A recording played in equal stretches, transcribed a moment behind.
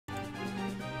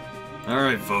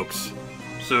Alright, folks.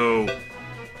 So,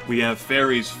 we have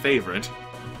Fairy's favorite.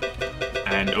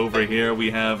 And over here we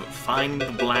have Find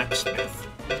the Blacksmith.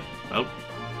 Well,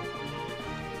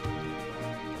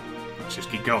 let's just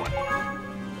keep going.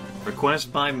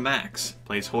 Request by Max.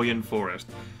 Place Hoyan Forest.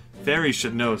 Fairies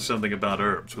should know something about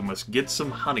herbs. We must get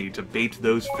some honey to bait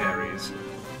those fairies.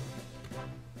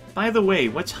 By the way,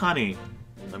 what's honey?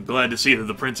 I'm glad to see that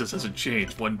the princess hasn't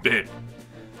changed one bit.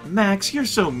 Max, you're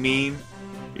so mean.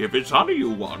 If it's honey you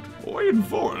want, Hoyan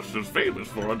Forest is famous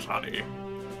for its honey.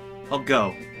 I'll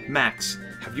go. Max,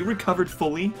 have you recovered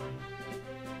fully?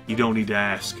 You don't need to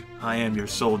ask. I am your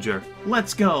soldier.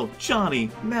 Let's go. Johnny,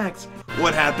 Max,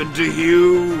 what happened to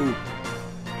you?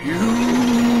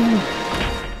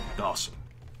 Awesome.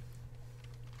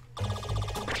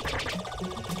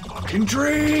 Fucking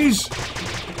trees!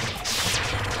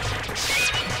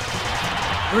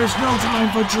 There is no time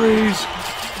for trees!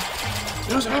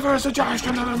 There's ever a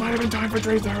suggestion that there might have been time for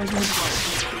trees, there is no time.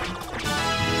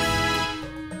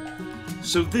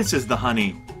 So this is the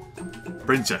honey.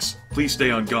 Princess, please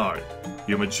stay on guard.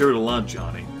 You matured a lot,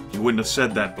 Johnny. You wouldn't have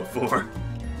said that before.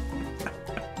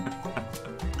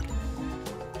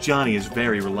 Johnny is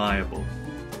very reliable.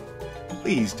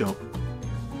 Please don't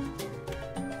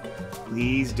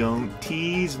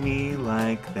tease me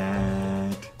like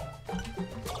that.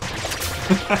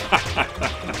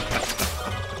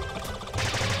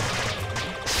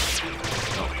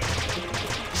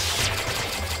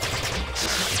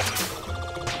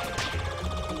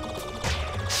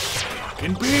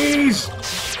 Fucking bees!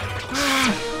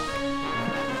 Ah!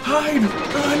 Hide!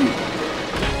 Run!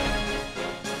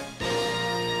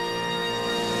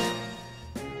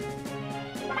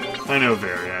 I know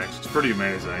Variax. It's pretty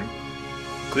amazing.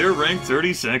 Clear rank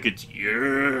 30 seconds.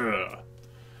 Yeah!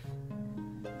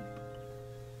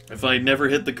 If I'd never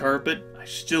hit the carpet, I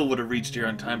still would have reached here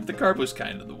on time, but the carpet was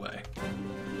kind of the way.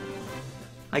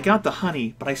 I got the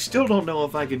honey, but I still don't know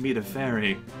if I can meet a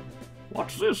fairy.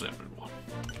 What's this, everyone?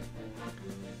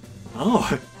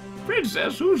 Oh,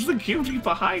 Princess, who's the cutie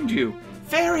behind you?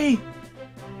 fairy!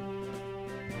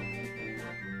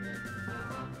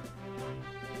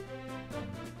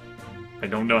 I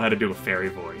don't know how to do a fairy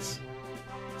voice.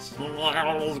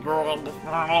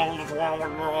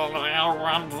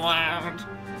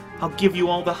 I'll give you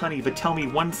all the honey, but tell me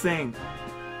one thing.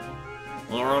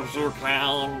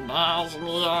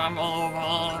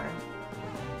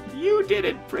 You did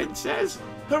it, Princess!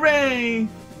 Hooray!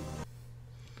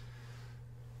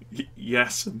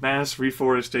 Yes, mass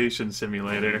reforestation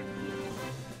simulator.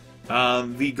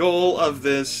 The goal of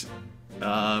this,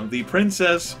 the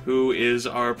princess, who is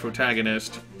our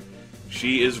protagonist,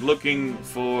 she is looking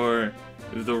for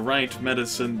the right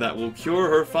medicine that will cure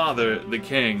her father, the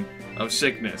king, of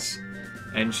sickness.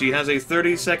 And she has a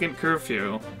 30-second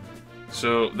curfew,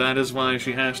 so that is why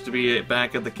she has to be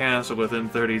back at the castle within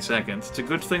 30 seconds. It's a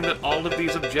good thing that all of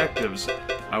these objectives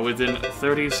are within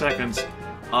 30 seconds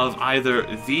of either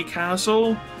the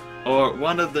castle or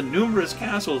one of the numerous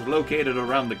castles located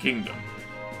around the kingdom.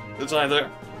 It's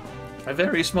either a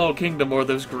very small kingdom or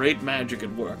there's great magic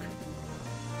at work.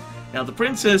 Now, the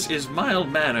princess is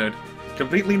mild-mannered,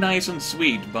 completely nice and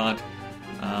sweet, but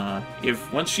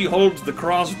if once she holds the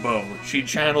crossbow, she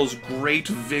channels great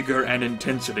vigor and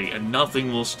intensity, and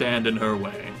nothing will stand in her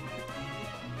way.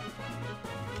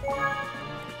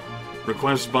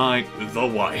 Request by the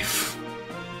wife.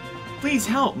 Please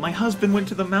help! My husband went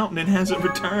to the mountain and hasn't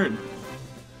returned.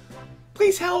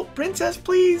 Please help! Princess,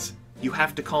 please! You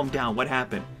have to calm down. What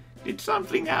happened? Did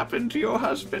something happen to your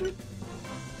husband?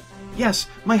 Yes,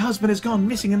 my husband has gone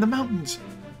missing in the mountains.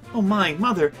 Oh my,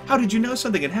 mother, how did you know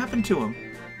something had happened to him?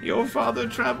 Your father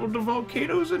traveled to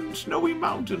volcanoes and snowy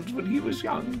mountains when he was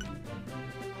young.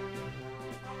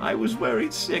 I was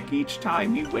worried sick each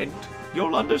time he went.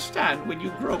 You'll understand when you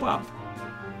grow up.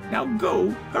 Now go,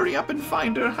 hurry up and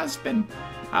find her husband.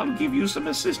 I'll give you some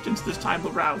assistance this time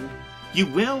around. You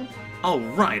will? All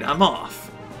right, I'm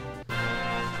off.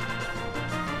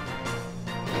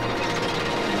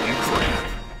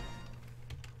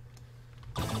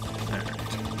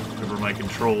 My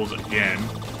controls again.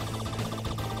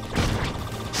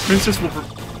 Princess will.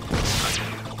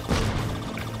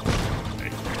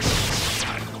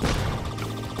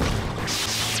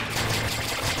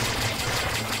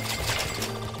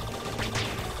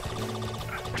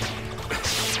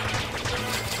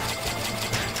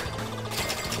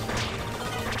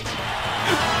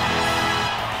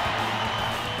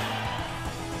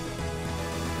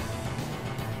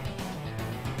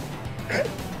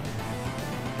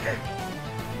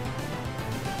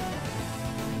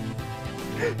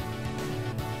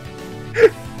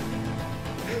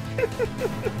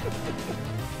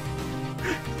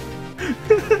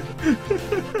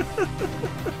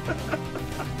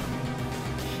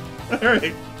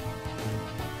 Alright.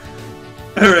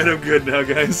 Alright, I'm good now,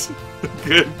 guys. I'm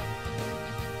good.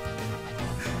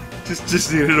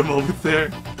 Just needed a moment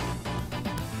there.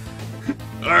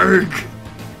 Arg!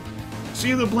 See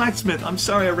you, the blacksmith. I'm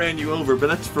sorry I ran you over, but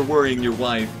that's for worrying your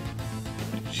wife.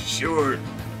 Sure.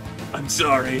 I'm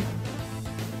sorry.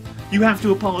 You have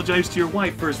to apologize to your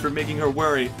wife first for making her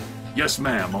worry. Yes,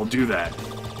 ma'am, I'll do that.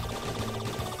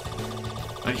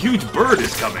 A huge bird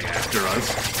is coming after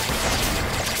us.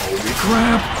 Holy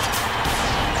crap!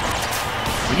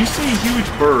 When you say huge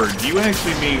bird, do you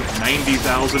actually mean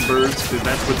 90,000 birds? Because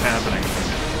that's what's happening.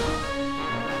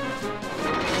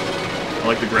 I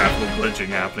like the graphical glitching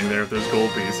happening there with those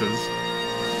gold pieces.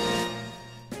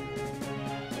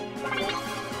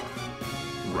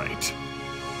 Right.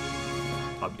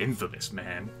 I'm infamous,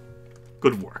 man.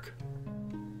 Good work.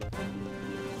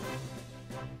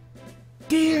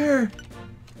 Dear!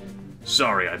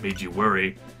 Sorry I made you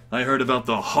worry. I heard about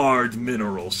the hard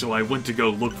mineral, so I went to go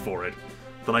look for it.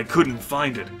 But I couldn't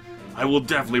find it. I will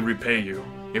definitely repay you.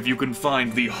 If you can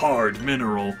find the hard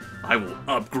mineral, I will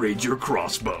upgrade your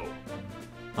crossbow.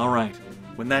 Alright.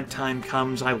 When that time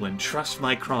comes, I will entrust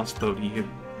my crossbow to you.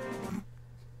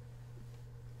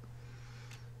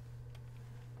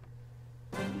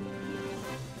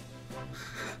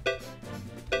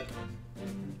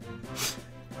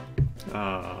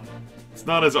 It's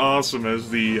not as awesome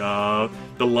as the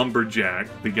lumberjack,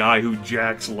 the guy who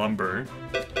jacks lumber.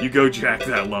 You go jack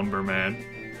that lumber, man.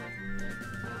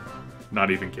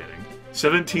 Not even kidding.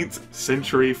 17th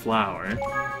century flower.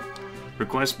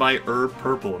 Request by Herb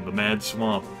Purple in the Mad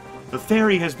Swamp. The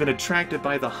fairy has been attracted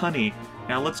by the honey.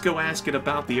 Now let's go ask it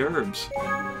about the herbs.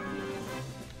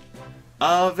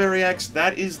 Variax,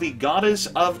 that is the Goddess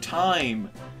of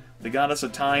Time. The Goddess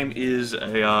of Time is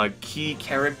a key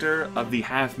character of the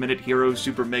Half-Minute Hero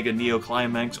Super Mega Neo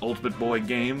Climax Ultimate Boy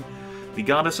game. The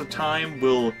Goddess of Time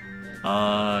will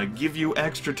give you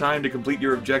extra time to complete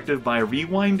your objective by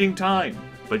rewinding time,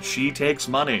 but she takes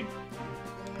money.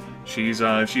 She's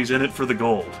in it for the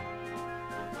gold.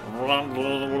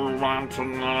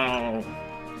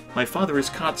 My father has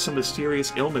caught some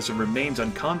mysterious illness and remains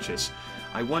unconscious.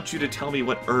 I want you to tell me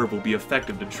what herb will be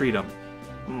effective to treat him.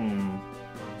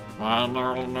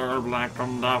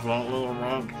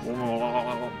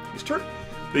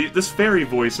 This fairy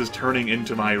voice is turning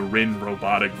into my Rin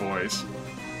robotic voice.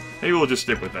 Maybe we'll just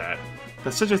stick with that.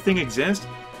 Does such a thing exist?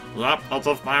 Yep, it's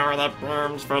a fire that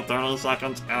burns for 30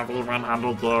 seconds every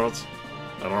 100 years.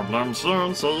 It'll bloom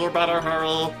soon, so you better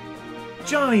hurry.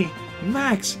 Johnny!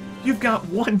 Max! You've got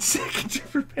 1 second to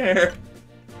prepare!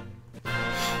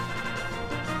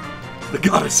 The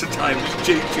Goddess of Time is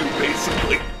J2,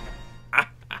 basically.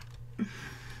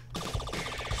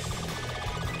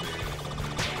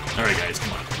 Alright guys,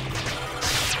 come on.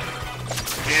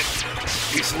 Can't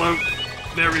be slow.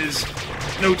 There is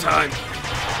no time.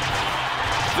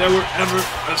 If there were ever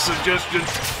a suggestion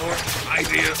or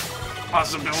idea,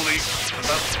 possibility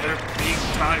about there being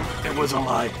time, it was a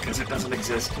lie, because it doesn't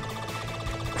exist.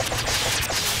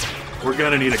 We're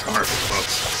gonna need a carpet,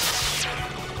 folks.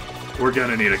 We're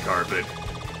gonna need a carpet.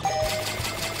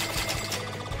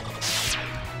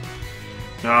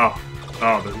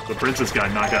 Oh, the princess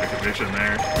got knocked out of commission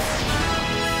there.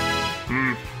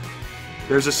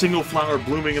 There's a single flower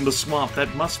blooming in the swamp.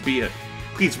 That must be it.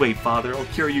 Please wait, Father. I'll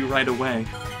cure you right away.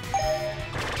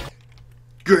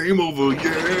 Game over,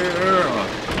 yeah!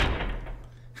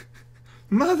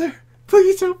 Mother,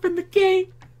 please open the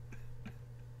gate!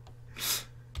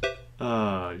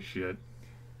 Oh, shit.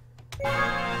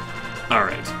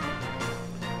 Alright.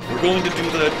 We're going to do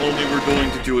that, only we're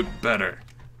going to do it better.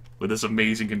 With this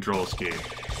amazing control scheme.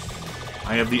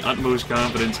 I have the utmost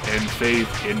confidence and faith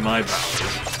in my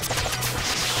powers.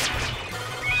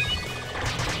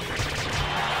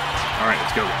 Alright,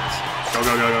 let's go, guys. Go,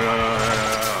 go, go, go, go, go, go, go,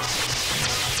 go.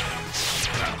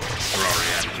 We're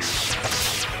already out of juice.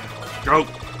 Go!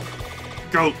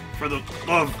 Go! For the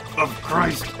love of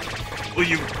Christ! Will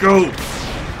you go?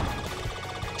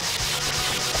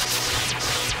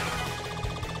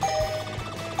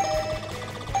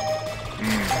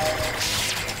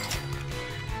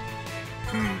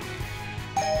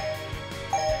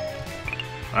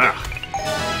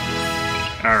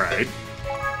 Alright.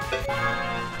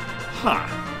 Huh.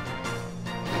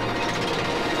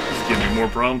 This is giving me more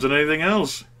problems than anything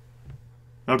else.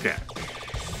 Okay.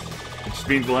 It just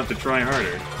means we'll have to try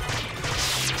harder.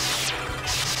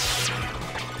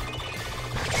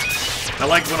 I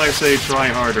like when I say try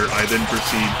harder, I then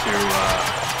proceed to,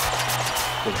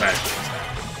 bad things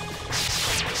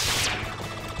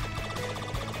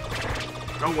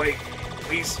happen. Go away,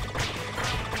 please.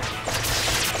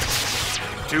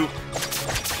 2.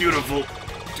 Beautiful.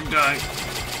 To die.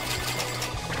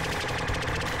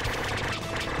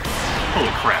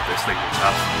 Holy crap, this thing is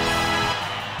tough.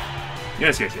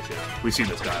 Yes. We've seen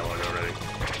this dialogue already.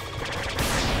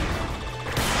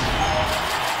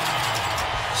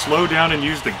 Slow down and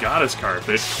use the goddess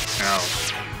carpet. Ow.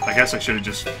 I guess I should have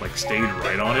just, like, stayed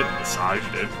right on it and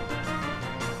massaged it.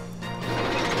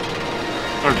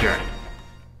 Okay.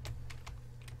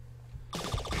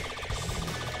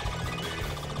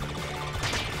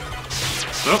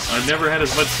 So, I've never had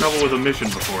as much trouble with a mission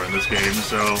before in this game,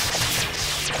 so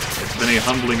it's been a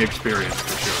humbling experience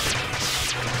for sure.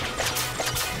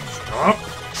 Stop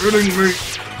hitting me!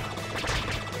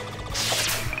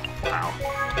 Wow.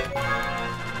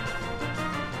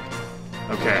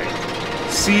 Okay.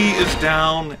 C is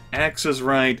down, X is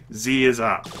right, Z is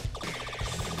up.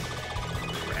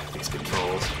 Crap, these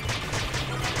controls.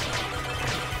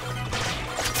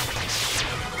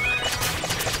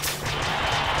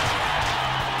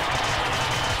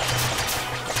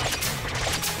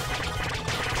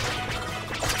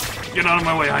 Get out of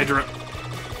my way, Hydra.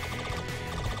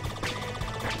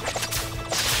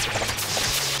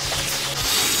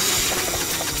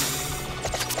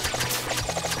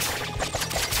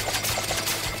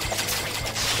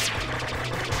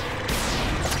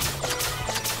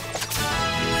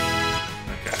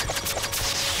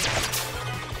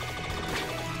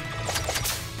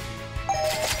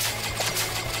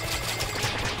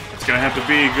 It's gonna have to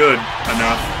be good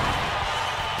enough.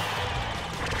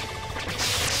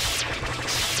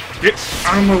 Get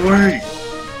out of my way!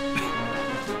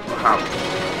 Wow.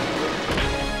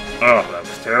 Oh, that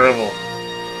was terrible.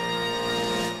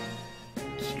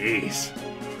 Jeez.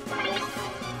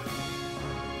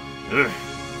 Ugh.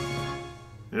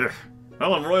 Ugh.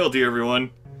 Well, I'm royalty,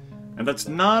 everyone. And that's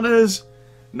not as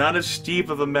steep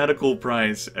of a medical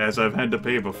price as I've had to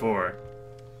pay before.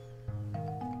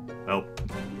 Oh.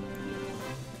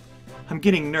 I'm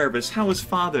getting nervous. How is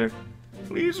Father?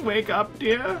 Please wake up,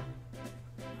 dear.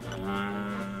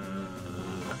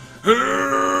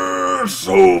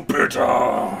 So bitter!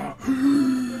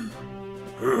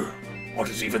 What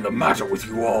is even the matter with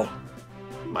you all?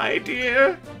 My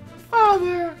dear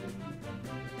Father.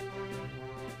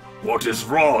 What is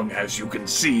wrong? As you can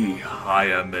see, I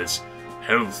am as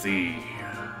healthy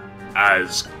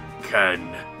as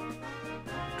can.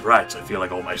 Rats, I feel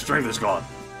like all my strength is gone.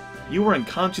 You were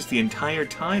unconscious the entire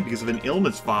time because of an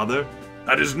illness, Father.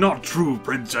 That is not true,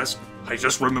 Princess. I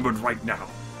just remembered right now.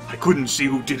 I couldn't see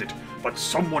who did it, but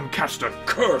someone cast a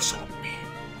curse on me.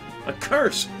 A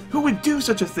curse? Who would do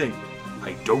such a thing?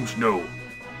 I don't know.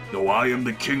 Though I am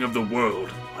the king of the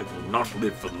world, I will not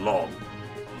live for long.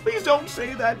 Please don't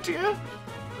say that, dear.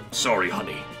 Sorry,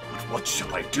 honey, but what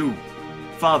shall I do?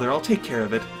 Father, I'll take care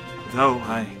of it. Though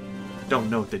I don't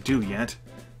know what to do yet.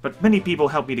 But many people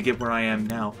helped me to get where I am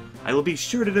now. I will be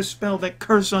sure to dispel that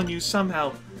curse on you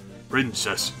somehow.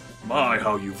 Princess, my,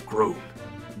 how you've grown.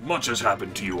 Much has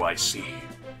happened to you, I see.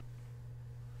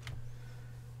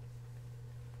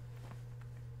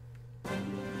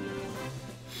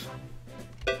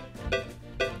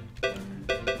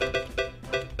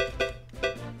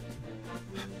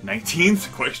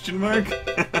 "19th? Question mark?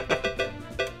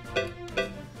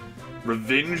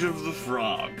 Revenge of the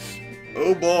Frogs.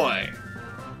 Oh boy.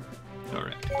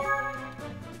 Alright.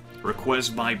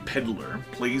 Request by Peddler.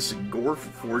 Place Gorf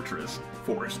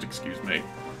Forest, excuse me.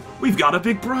 We've got a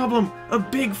big problem! A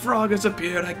big frog has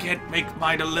appeared. I can't make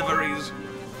my deliveries.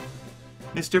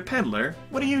 Mr. Peddler,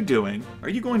 what are you doing? Are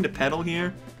you going to peddle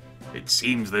here? It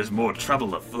seems there's more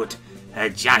trouble afoot. A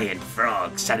giant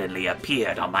frog suddenly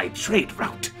appeared on my trade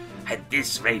route. At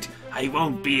this rate, I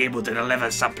won't be able to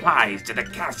deliver supplies to the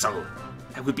castle.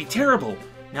 That would be terrible.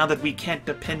 Now that we can't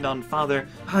depend on Father,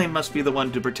 I must be the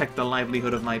one to protect the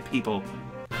livelihood of my people.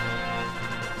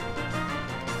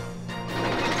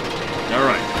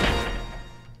 Alright.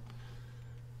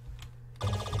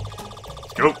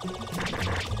 Let's go.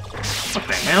 What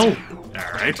the hell?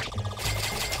 Alright.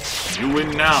 You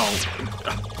win now.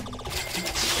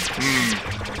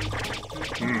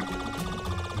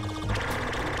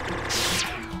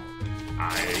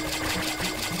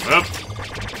 Up.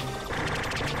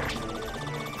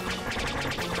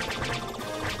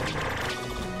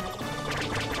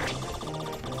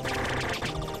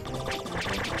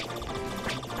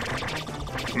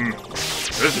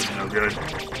 This is no good.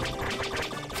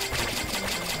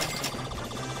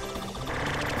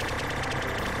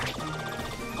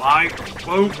 Why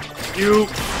won't you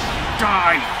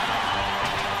die?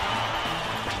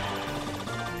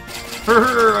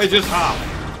 I just hopped.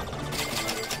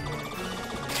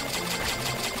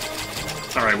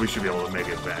 Alright, we should be able to make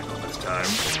it back on this time.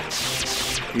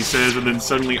 He says, and then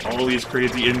suddenly all these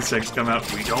crazy insects come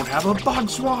out. We don't have a bug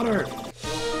swatter!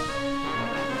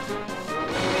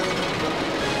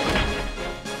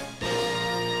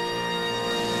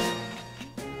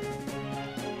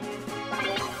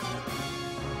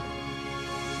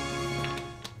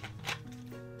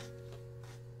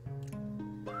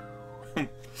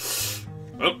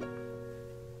 Oh.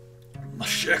 My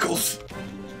shekels.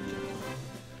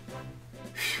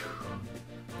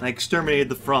 I exterminated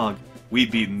the frog.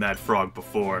 We've beaten that frog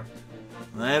before.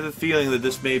 I have a feeling that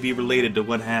this may be related to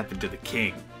what happened to the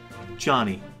king.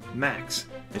 Johnny, Max,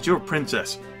 as your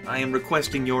princess, I am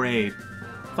requesting your aid.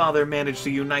 Father managed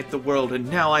to unite the world, and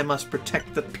now I must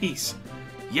protect the peace.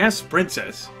 Yes,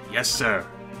 princess. Yes, sir.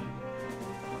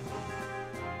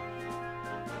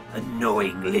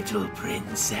 Annoying little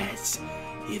princess.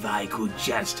 If I could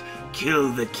just kill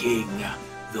the king,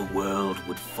 the world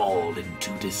would fall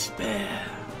into despair.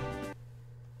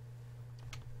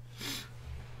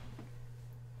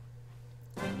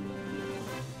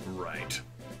 Right.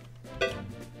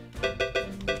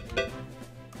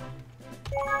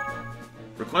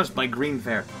 Request by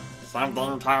Greenfair.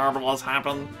 Something terrible has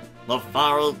happened. The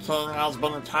Fairy King has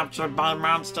been captured by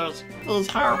monsters. Please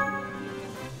help.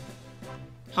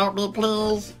 Help me,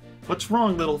 please. What's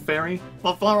wrong, little fairy?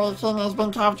 The Fairy King has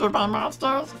been captured by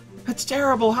monsters. That's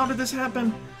terrible. How did this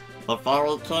happen? The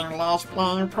Fairy King lost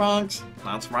playing pranks.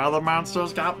 That's why the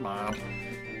monsters got mad.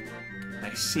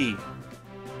 I see.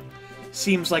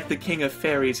 Seems like the King of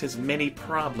Fairies has many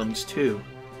problems, too.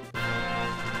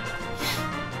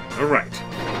 Alright.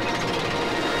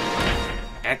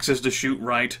 X is to shoot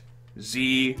right.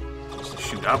 Z is to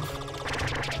shoot up.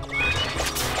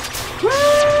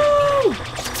 Woo!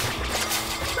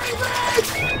 Spring break!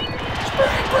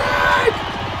 Spring break!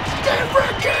 Get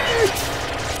Ricky!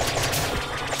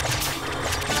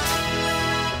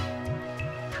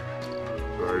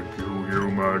 Thank you,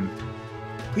 human.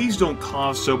 Please don't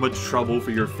cause so much trouble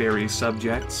for your fairy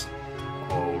subjects.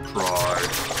 I'll try.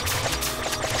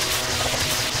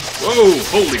 Whoa!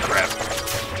 Holy crap!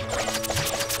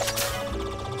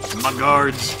 My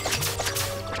guards!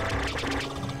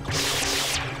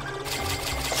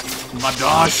 My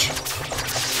dosh!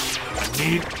 I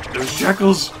need those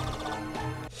shekels!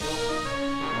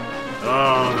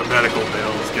 Oh, the medical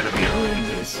bill is gonna be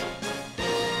horrendous.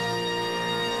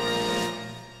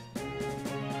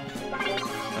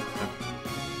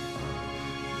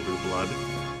 Blue blood.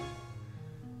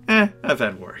 I've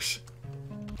had worse.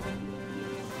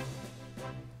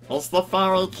 It's the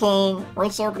Fairy King. We're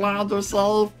so glad you're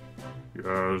safe.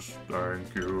 Yes,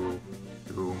 thank you,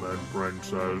 human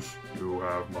princess. You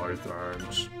have my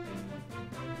thanks.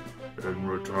 In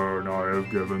return, I have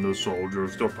given the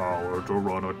soldiers the power to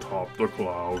run atop the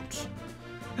clouds.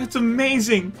 That's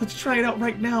amazing! Let's try it out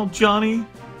right now, Johnny.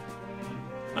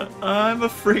 I'm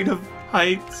afraid of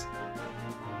heights.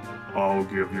 I'll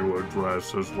give you a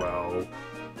dress as well.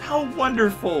 How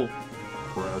wonderful!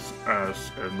 Press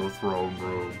S in the throne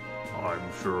room. I'm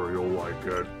sure you'll like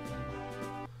it.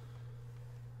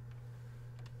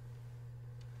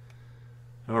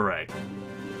 Alright.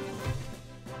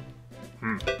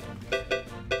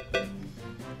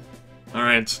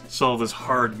 Alright, solve this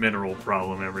hard mineral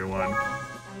problem, everyone.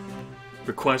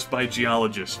 Request by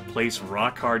geologist. Place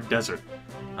rock hard desert.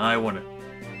 I want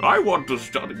to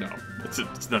study now. It's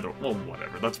another. Well,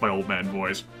 whatever. That's my old man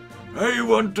voice. I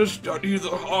want to study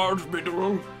the hard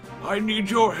mineral. I need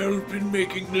your help in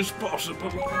making this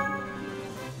possible.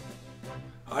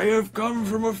 I have come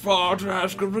from afar to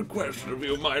ask a request of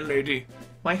you, my lady.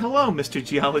 Why, hello, Mr.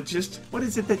 Geologist. What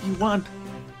is it that you want?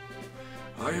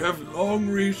 I have long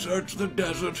researched the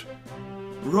desert.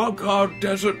 Rock-hard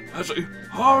desert has a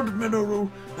hard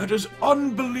mineral that is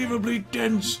unbelievably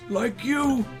dense, like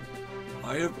you.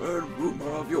 I have heard rumor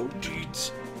of your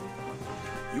deeds.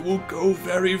 You will go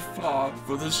very far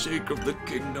for the sake of the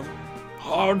kingdom.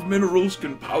 Hard minerals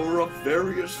can power up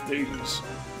various things.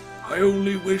 I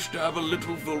only wish to have a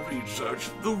little for research.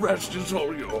 The rest is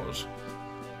all yours.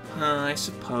 I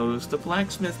suppose the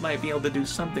blacksmith might be able to do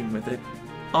something with it.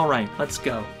 Alright, let's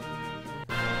go.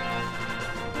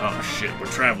 Oh shit, we're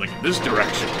traveling in this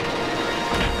direction.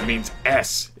 That means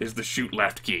S is the shoot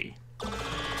left key.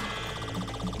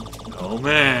 Oh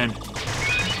man.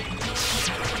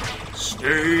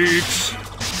 Snakes!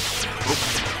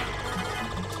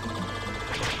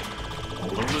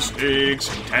 All of the snakes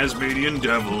and Tasmanian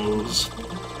devils.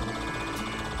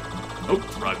 Oh,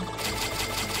 run.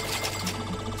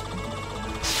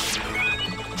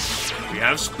 We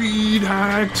have speed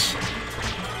hacks.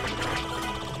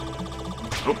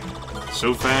 Oh,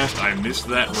 so fast I missed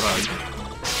that rug.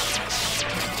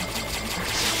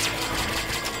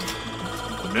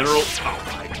 mineral. Oh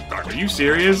my, are you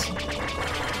serious?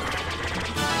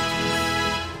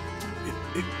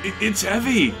 It's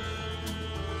heavy.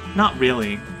 Not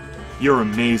really. You're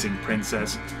amazing,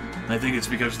 princess. I think it's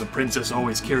because the princess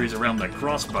always carries around that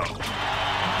crossbow.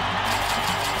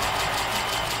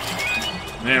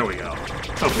 There we go. Okay,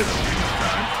 that'll be enough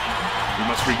time. We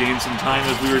must regain some time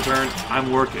as we return.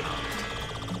 I'm working.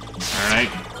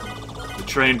 Alright? The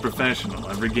trained professional.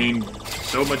 I've regained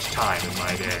so much time in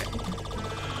my day.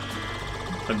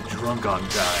 I'm drunk on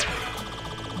time.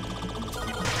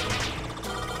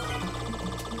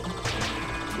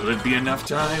 Will it be enough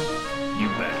time? You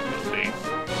bet it will be.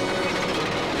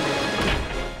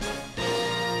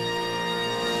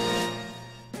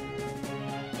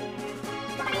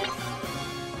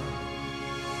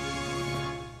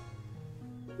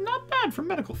 Not bad for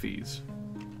medical fees.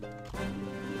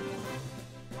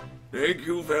 Thank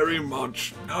you very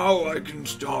much. Now I can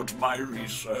start my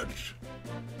research.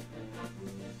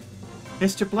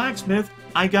 Mr. Blacksmith,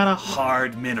 I got a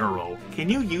hard mineral. Can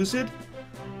you use it?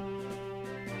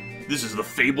 This is the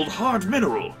fabled hard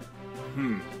mineral.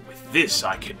 With this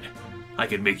I can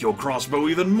make your crossbow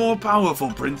even more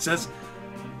powerful, princess.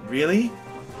 Really?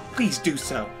 Please do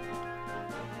so.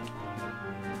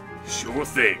 Sure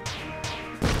thing.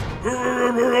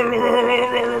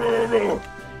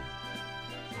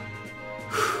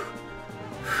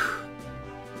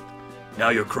 Now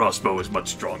your crossbow is much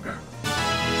stronger.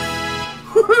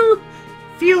 Woohoo!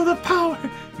 Feel the power!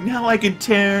 Now I can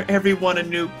tear everyone a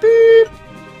new beep!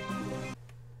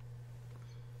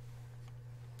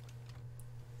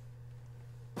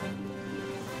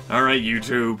 Alright,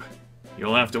 YouTube.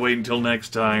 You'll have to wait until next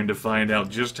time to find out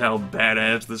just how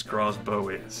badass this crossbow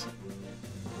is.